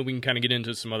sheets? And then we can kind of get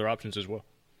into some other options as well.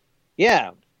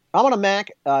 Yeah, I'm on a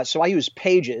Mac, so I use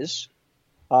Pages,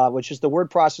 which is the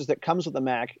word processor that comes with the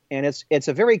Mac, and it's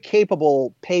a very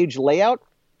capable page layout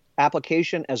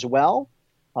application as well.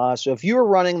 So if you're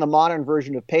running the modern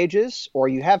version of Pages, or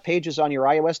you have Pages on your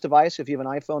iOS device, if you have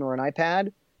an iPhone or an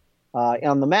iPad,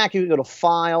 on the Mac you can go to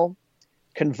File,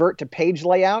 Convert to Page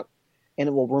Layout, and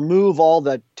it will remove all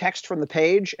the text from the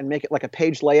page and make it like a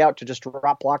page layout to just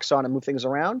drop blocks on and move things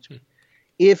around.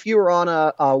 If you're on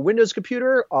a Windows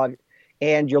computer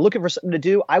and you're looking for something to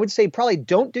do, I would say probably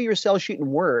don't do your sell sheet in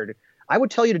Word. I would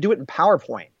tell you to do it in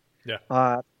PowerPoint.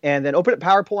 Yeah. And then open up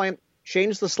PowerPoint,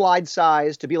 change the slide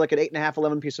size to be like an 8.5,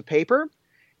 11 piece of paper.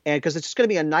 And because it's just going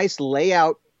to be a nice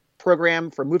layout program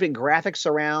for moving graphics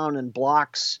around and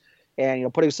blocks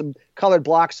and putting some colored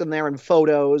blocks in there and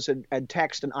photos and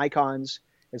text and icons.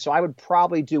 And so I would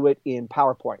probably do it in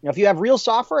PowerPoint. Now, if you have real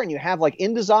software and you have like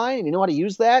InDesign and you know how to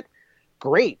use that,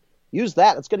 great. Use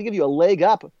that. It's going to give you a leg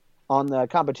up on the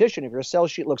competition if your sell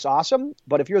sheet looks awesome.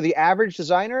 But if you're the average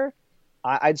designer,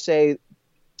 I'd say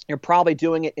you're probably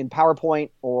doing it in PowerPoint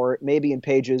or maybe in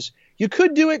Pages. You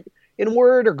could do it in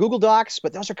Word or Google Docs,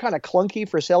 but those are kind of clunky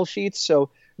for sell sheets, so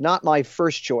not my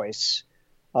first choice.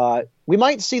 We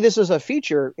might see this as a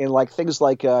feature in like things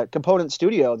like Component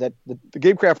Studio that the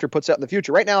Game Crafter puts out in the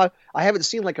future. Right now, I haven't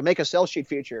seen like a make a sell sheet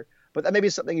feature, but that may be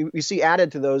something you see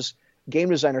added to those game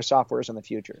designer softwares in the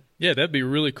future. Yeah, that'd be a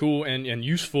really cool and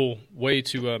useful way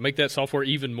to make that software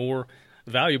even more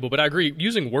valuable. But I agree,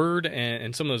 using Word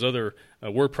and some of those other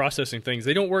word processing things,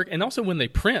 they don't work. And also when they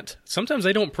print, sometimes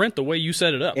they don't print the way you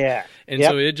set it up. Yeah. And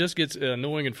so it just gets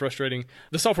annoying and frustrating.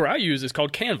 The software I use is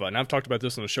called Canva, and I've talked about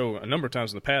this on the show a number of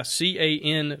times in the past,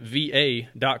 canva.com.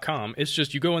 It's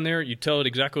just you go in there, you tell it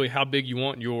exactly how big you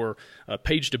want your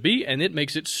page to be, and it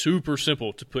makes it super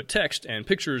simple to put text and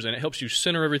pictures, and it helps you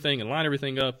center everything and line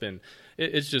everything up, and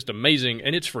it's just amazing,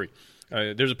 and it's free.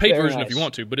 There's a paid version if you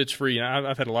want to, but it's free, and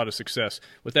I've had a lot of success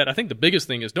with that. I think the biggest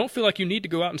thing is don't feel like you need to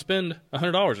go out and spend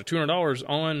 $100 or $200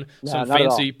 on some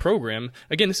fancy program.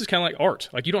 Again, this is kind of like art.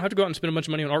 Like, you don't have to go out and spend a bunch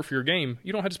of money on art for your game.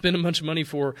 You don't have to spend a bunch of money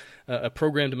for a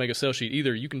program to make a sell sheet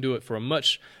either. You can do it for a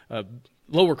much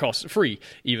lower cost, free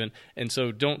even. And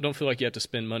so don't feel like you have to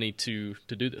spend money to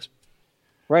do this.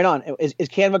 Right on. Is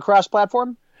Canva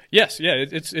cross-platform? Yes, yeah,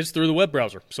 it's through the web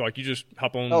browser. So like you just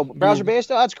hop on. Oh,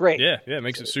 browser-based? Oh, that's great. Yeah, it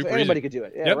makes it super easy. Anybody could do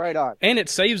it. Yeah, right on. And it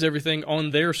saves everything on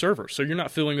their server. So you're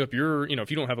not filling up your,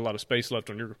 if you don't have a lot of space left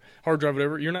on your hard drive or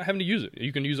whatever, you're not having to use it.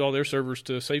 You can use all their servers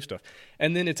to save stuff.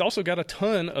 And then it's also got a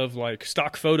ton of like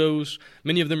stock photos.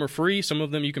 Many of them are free. Some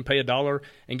of them you can pay $1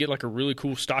 and get like a really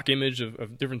cool stock image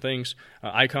of different things,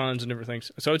 icons and different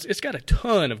things. So it's got a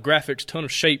ton of graphics, ton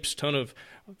of shapes, ton of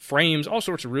frames, all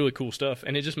sorts of really cool stuff,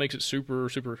 and it just makes it super,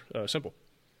 super simple.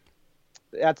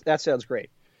 That sounds great.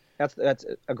 That's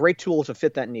a great tool to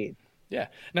fit that need. Yeah.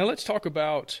 Now let's talk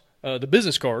about the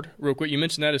business card real quick. You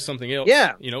mentioned that as something else.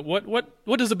 Yeah.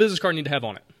 What does the business card need to have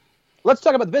on it? Let's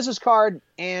talk about the business card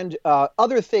and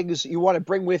other things you want to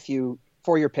bring with you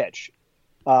for your pitch.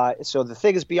 So the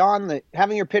thing is beyond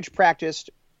having your pitch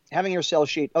practiced, having your sell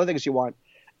sheet, other things you want.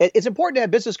 It's important to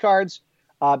have business cards.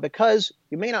 Because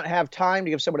you may not have time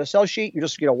to give someone a sell sheet. You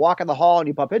just walk in the hall and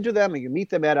you bump into them, and you meet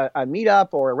them at a meetup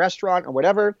or a restaurant or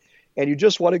whatever, and you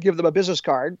just want to give them a business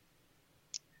card.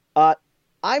 I'm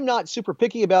not super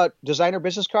picky about designer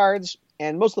business cards,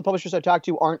 and most of the publishers I talk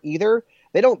to aren't either.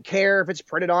 They don't care if it's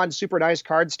printed on super nice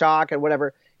cardstock and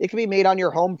whatever. It can be made on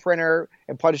your home printer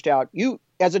and punched out.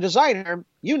 as a designer,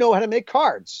 you know how to make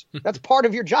cards. That's part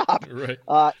of your job. Right.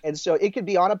 And so it could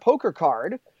be on a poker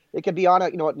card. It could be on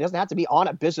it doesn't have to be on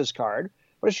a business card,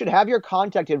 but it should have your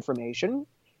contact information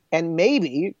and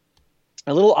maybe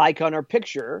a little icon or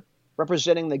picture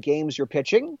representing the games you're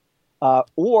pitching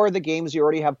or the games you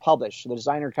already have published. So the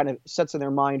designer kind of sets in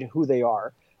their mind who they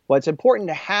are. Well, it's important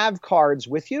to have cards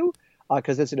with you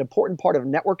because it's an important part of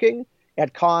networking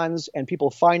at cons and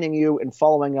people finding you and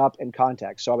following up in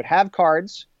contact. So I would have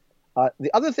cards.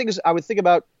 The other things I would think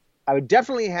about, I would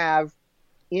definitely have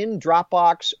in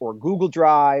Dropbox or Google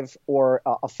Drive or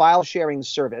a file sharing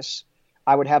service,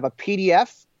 I would have a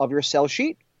PDF of your sell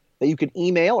sheet that you can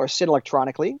email or send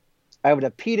electronically. I would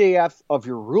have a PDF of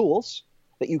your rules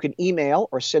that you can email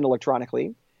or send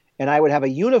electronically. And I would have a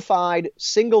unified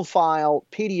single file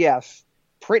PDF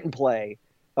print and play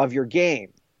of your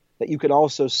game that you can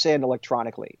also send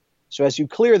electronically. So as you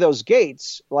clear those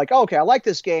gates, like, oh, okay, I like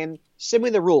this game, send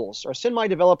me the rules or send my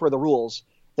developer the rules,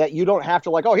 that you don't have to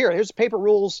like, oh, here's the paper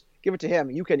rules, give it to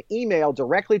him. You can email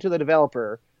directly to the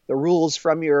developer the rules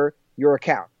from your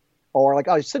account. Or like,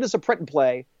 oh, send us a print and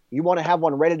play. You want to have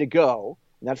one ready to go,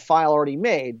 and that file already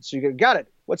made. So you got it.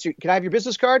 Can I have your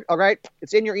business card? All right,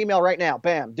 it's in your email right now.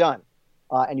 Bam, done.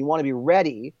 And you want to be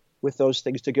ready with those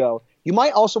things to go. You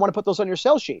might also want to put those on your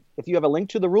sell sheet. If you have a link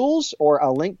to the rules or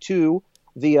a link to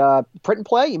the print and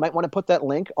play, you might want to put that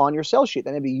link on your sell sheet.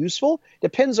 That may be useful.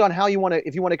 Depends on how you want to,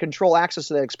 if you want to control access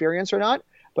to that experience or not,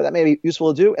 but that may be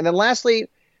useful to do. And then lastly,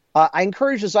 I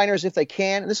encourage designers, if they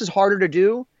can, and this is harder to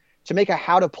do, to make a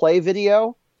how to play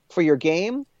video for your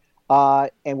game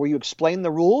and where you explain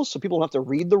the rules so people don't have to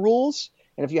read the rules.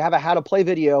 And if you have a how to play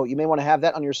video, you may want to have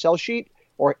that on your sell sheet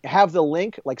or have the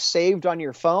link like saved on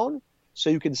your phone so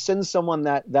you can send someone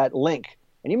that link.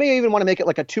 And you may even want to make it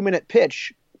like a 2-minute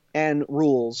pitch and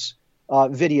rules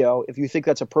video if you think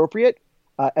that's appropriate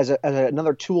as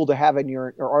another tool to have in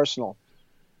your arsenal.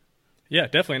 Yeah,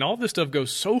 definitely. And all this stuff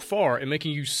goes so far in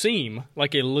making you seem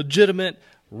like a legitimate,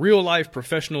 real-life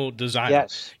professional designer.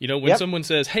 Yes. You know, when someone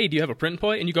says, hey, do you have a print and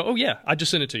play? And you go, oh, yeah, I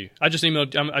just sent it to you. I just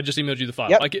emailed you the file.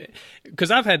 Yep. Like,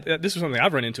 because I've had, this is something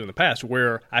I've run into in the past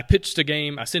where I pitched a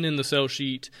game, I sent in the sell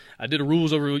sheet, I did a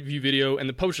rules overview video, and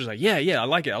the publisher's like, yeah, I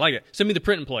like it. Send me the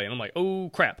print and play. And I'm like, oh,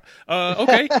 crap.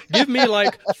 Okay, give me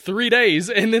like 3 days,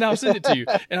 and then I'll send it to you.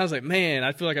 And I was like, man,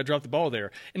 I feel like I dropped the ball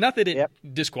there. And not that it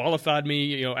disqualified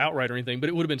me, outright or anything, but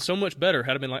it would have been so much better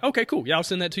had I been like, okay, cool, yeah, I'll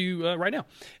send that to you right now.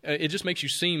 It just makes you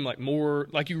seem like more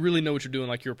like you really know what you're doing,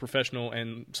 like you're a professional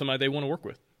and somebody they want to work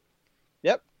with.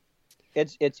 Yep.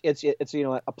 It's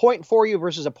a point for you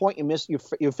versus a point you missed,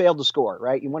 you failed to score,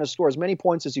 right? You want to score as many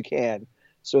points as you can.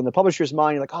 So in the publisher's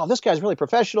mind, you're like, oh, this guy's really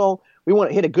professional. We want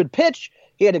to hit a good pitch.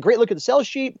 He had a great look at the sell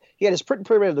sheet. He had his print and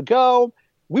play ready to go.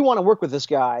 We want to work with this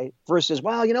guy versus,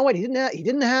 well, you know what? He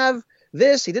didn't have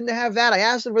this. He didn't have that. I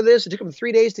asked him for this. It took him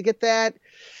 3 days to get that.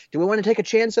 Do we want to take a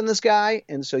chance on this guy?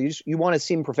 And so you want to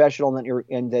seem professional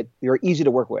and that you're easy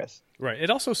to work with. Right. It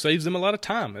also saves them a lot of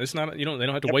time. It's not, they don't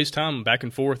have to waste time back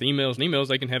and forth, emails.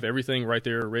 They can have everything right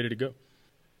there ready to go.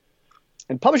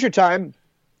 And publisher time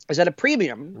is at a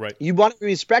premium. Right. You want to be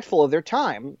respectful of their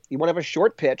time. You want to have a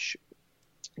short pitch.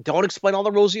 Don't explain all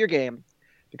the rules of your game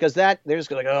because they're just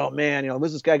going to go, oh man,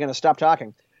 when's this guy going to stop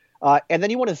talking? And then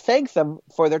you want to thank them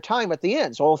for their time at the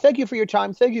end. So, thank you for your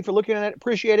time. Thank you for looking at it.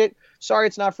 Appreciate it. Sorry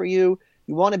it's not for you.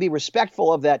 You want to be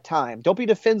respectful of that time. Don't be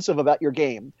defensive about your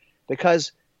game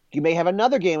because you may have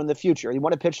another game in the future. You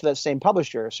want to pitch to that same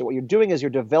publisher. So what you're doing is you're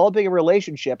developing a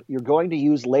relationship you're going to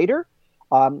use later.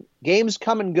 Games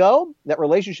come and go. That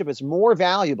relationship is more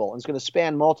valuable and it's going to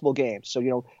span multiple games.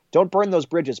 So, don't burn those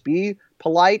bridges. Be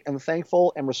polite and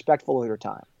thankful and respectful of your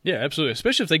time. Yeah, absolutely.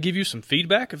 Especially if they give you some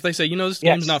feedback. If they say, this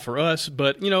game's not for us,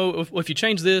 but, if you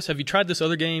change this, have you tried this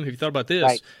other game? Have you thought about this?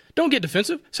 Right. Don't get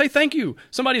defensive. Say thank you.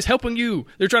 Somebody's helping you.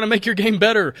 They're trying to make your game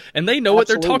better, and they know what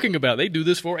they're talking about. They do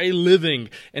this for a living.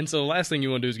 And so the last thing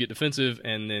you want to do is get defensive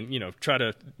and then, try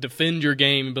to defend your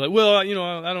game and be like, well,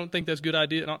 I don't think that's a good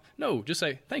idea. No, just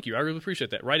say thank you. I really appreciate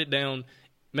that. Write it down.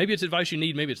 Maybe it's advice you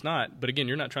need, maybe it's not. But again,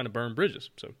 you're not trying to burn bridges.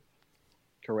 So,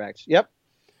 correct. Yep.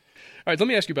 All right, let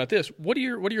me ask you about this. What are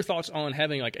your thoughts on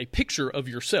having like a picture of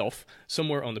yourself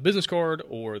somewhere on the business card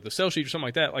or the sell sheet or something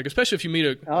like that? Like, especially if you meet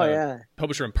a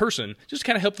publisher in person, just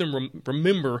kind of help them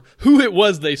remember who it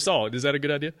was they saw. Is that a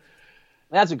good idea?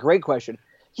 That's a great question.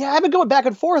 Yeah, I've been going back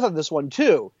and forth on this one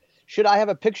too. Should I have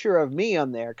a picture of me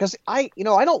on there? Because I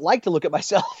don't like to look at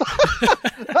myself.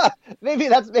 maybe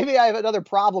I have another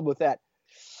problem with that.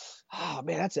 Oh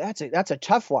man, that's a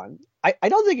tough one. I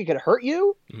don't think it could hurt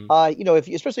you.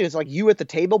 Mm-hmm. Especially if it's like you at the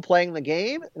table playing the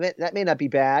game, that may not be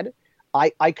bad.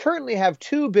 I currently have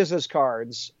 2 business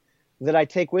cards that I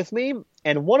take with me,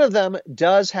 and one of them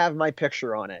does have my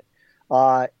picture on it.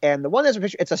 And the one that's a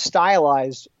picture, it's a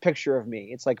stylized picture of me.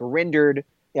 It's like rendered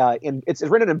it's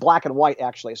rendered in black and white,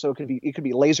 actually. So it could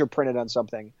be laser printed on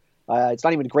something. It's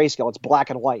not even grayscale; it's black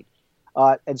and white.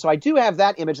 And so I do have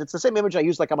that image. It's the same image I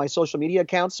use like on my social media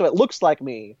accounts, so it looks like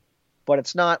me, but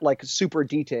it's not like super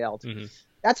detailed. Mm-hmm.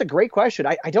 That's a great question.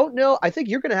 I don't know. I think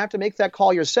you're going to have to make that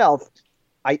call yourself.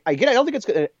 I don't think it's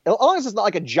going to, as long as it's not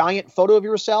like a giant photo of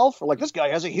yourself or like this guy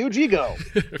has a huge ego.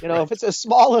 Right. If it's a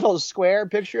small little square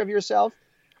picture of yourself,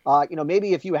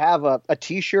 maybe if you have a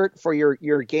T-shirt for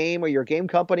your game or your game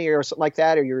company or something like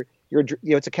that, or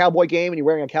it's a cowboy game and you're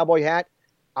wearing a cowboy hat,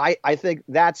 I think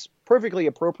that's perfectly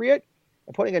appropriate.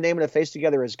 And putting a name and a face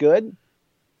together is good.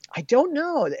 I don't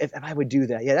know if I would do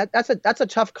that. Yeah, that's a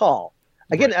tough call.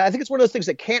 Again, right. I think it's one of those things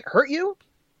that can't hurt you.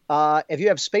 If you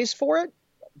have space for it,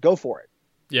 go for it.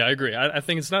 Yeah, I agree. I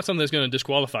think it's not something that's going to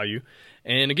disqualify you.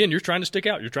 And again, you're trying to stick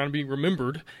out. You're trying to be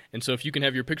remembered. And so if you can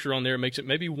have your picture on there, it makes it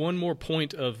maybe one more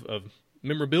point of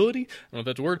memorability. I don't know if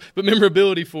that's a word, but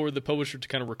memorability for the publisher to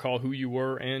kind of recall who you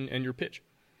were and your pitch.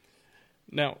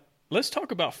 Now, let's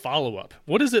talk about follow-up.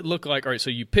 What does it look like? All right, so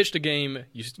you pitched a game,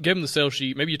 you gave them the sell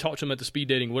sheet, maybe you talked to them at the speed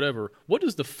dating, whatever. What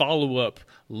does the follow-up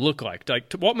look like?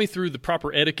 Walk me through the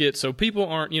proper etiquette so people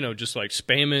aren't, just like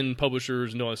spamming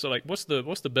publishers and all that. So like, what's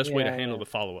the best way to handle the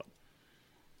follow-up?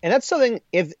 And that's something,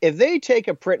 if they take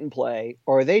a print and play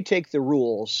or they take the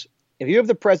rules, if you have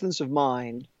the presence of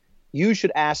mind, you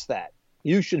should ask that.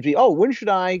 You should be, when should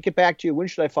I get back to you? When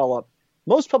should I follow up?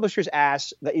 Most publishers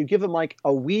ask that you give them like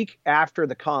a week after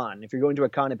the con, if you're going to a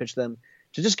con and pitch them,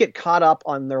 to just get caught up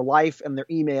on their life and their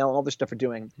email and all the stuff they're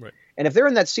doing. Right. And if they're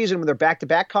in that season when they're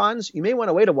back-to-back cons, you may want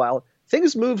to wait a while.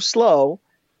 Things move slow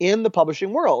in the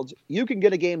publishing world. You can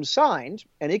get a game signed,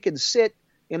 and it can sit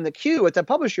in the queue at the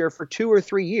publisher for 2 or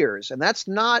 3 years, and that's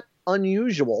not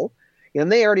unusual.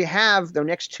 And they already have their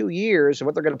next 2 years of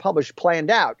what they're going to publish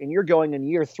planned out, and you're going in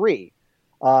year 3.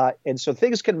 And so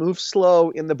things can move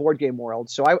slow in the board game world.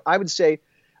 So I would say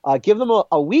give them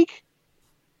a week,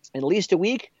 at least a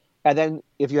week. And then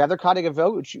if you have their contact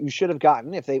info, which you should have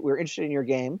gotten if they were interested in your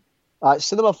game,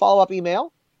 send them a follow-up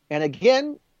email. And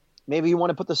again, maybe you want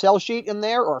to put the sell sheet in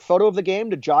there or a photo of the game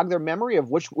to jog their memory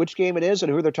of which game it is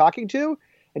and who they're talking to.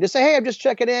 And just say, hey, I'm just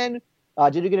checking in.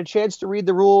 Did you get a chance to read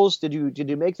the rules? Did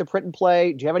you make the print and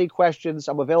play? Do you have any questions?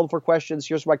 I'm available for questions.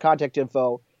 Here's my contact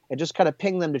info. And just kind of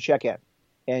ping them to check in.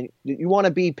 And you want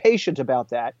to be patient about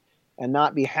that and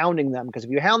not be hounding them, because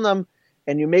if you hound them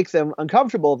and you make them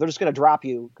uncomfortable, they're just going to drop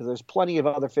you because there's plenty of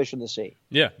other fish in the sea.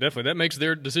 Yeah, definitely. That makes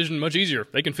their decision much easier.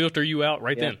 They can filter you out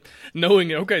right then,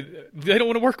 knowing, okay, they don't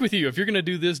want to work with you. If you're going to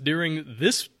do this during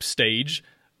this stage,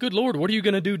 good Lord, what are you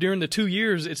going to do during the 2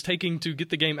 years it's taking to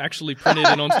get the game actually printed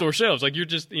and on store shelves? Like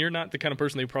you're not the kind of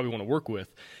person they probably want to work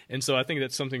with. And so I think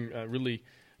that's something really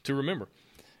to remember.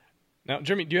 Now,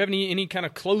 Jeremy, do you have any kind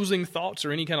of closing thoughts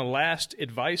or any kind of last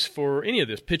advice for any of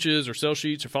this, pitches or sell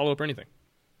sheets or follow-up or anything?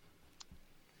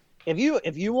 If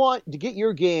you want to get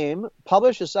your game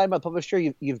published, assigned by the publisher,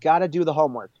 you've got to do the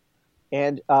homework.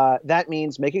 And that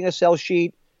means making a sell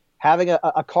sheet, having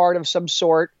a card of some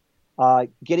sort,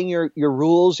 getting your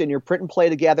rules and your print and play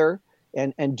together,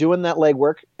 and doing that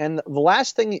legwork. And the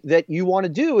last thing that you want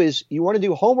to do is you want to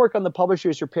do homework on the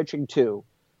publishers you're pitching to.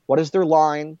 What is their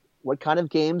line? What kind of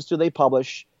games do they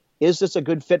publish? Is this a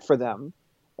good fit for them?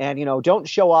 And, don't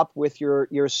show up with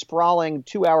your sprawling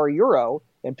 2-hour Euro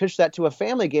and pitch that to a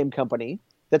family game company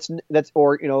that's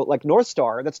or, like North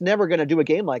Star, that's never going to do a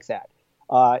game like that.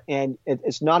 And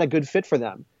it's not a good fit for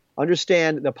them.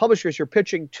 Understand the publishers you're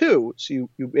pitching to, so you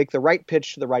make the right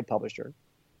pitch to the right publisher.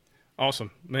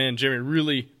 Awesome. Man, Jeremy,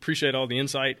 really appreciate all the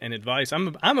insight and advice. I'm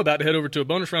about to head over to a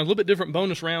bonus round, a little bit different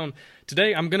bonus round.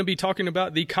 Today, I'm going to be talking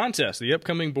about the contest, the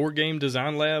upcoming Board Game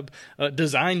Design Lab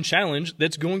Design Challenge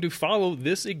that's going to follow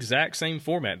this exact same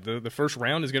format. The first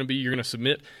round is going to be you're going to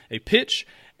submit a pitch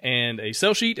and a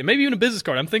sell sheet, and maybe even a business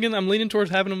card. I'm leaning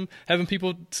towards having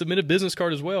people submit a business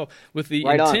card as well, with the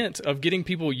intent of getting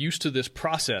people used to this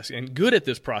process and good at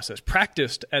this process,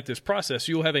 practiced at this process.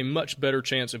 So you'll have a much better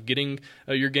chance of getting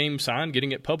your game signed,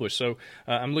 getting it published. So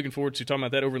I'm looking forward to talking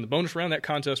about that over in the bonus round. That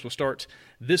contest will start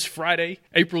this Friday,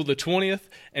 April the 20th.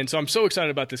 And so I'm so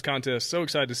excited about this contest, so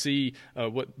excited to see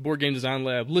what Board Game Design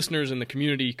Lab listeners in the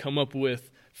community come up with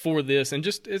for this, and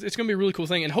just it's going to be a really cool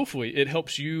thing, and hopefully it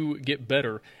helps you get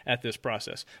better at this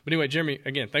process. But anyway, Jeremy,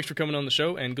 again, thanks for coming on the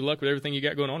show, and good luck with everything you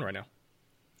got going on right now.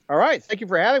 All right. Thank you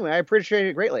for having me. I appreciate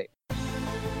it greatly.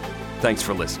 Thanks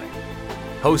for listening.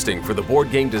 Hosting for the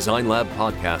Board Game Design Lab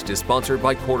podcast is sponsored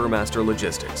by Quartermaster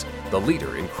Logistics, the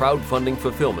leader in crowdfunding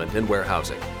fulfillment and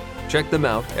warehousing. Check them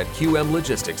out at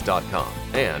qmlogistics.com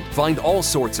and find all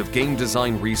sorts of game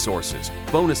design resources,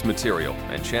 bonus material,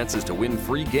 and chances to win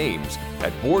free games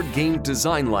at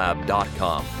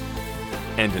BoardGameDesignLab.com.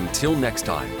 And until next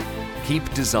time, keep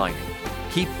designing,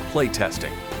 keep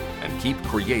playtesting, and keep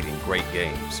creating great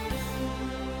games.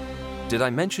 Did I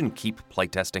mention keep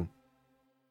playtesting?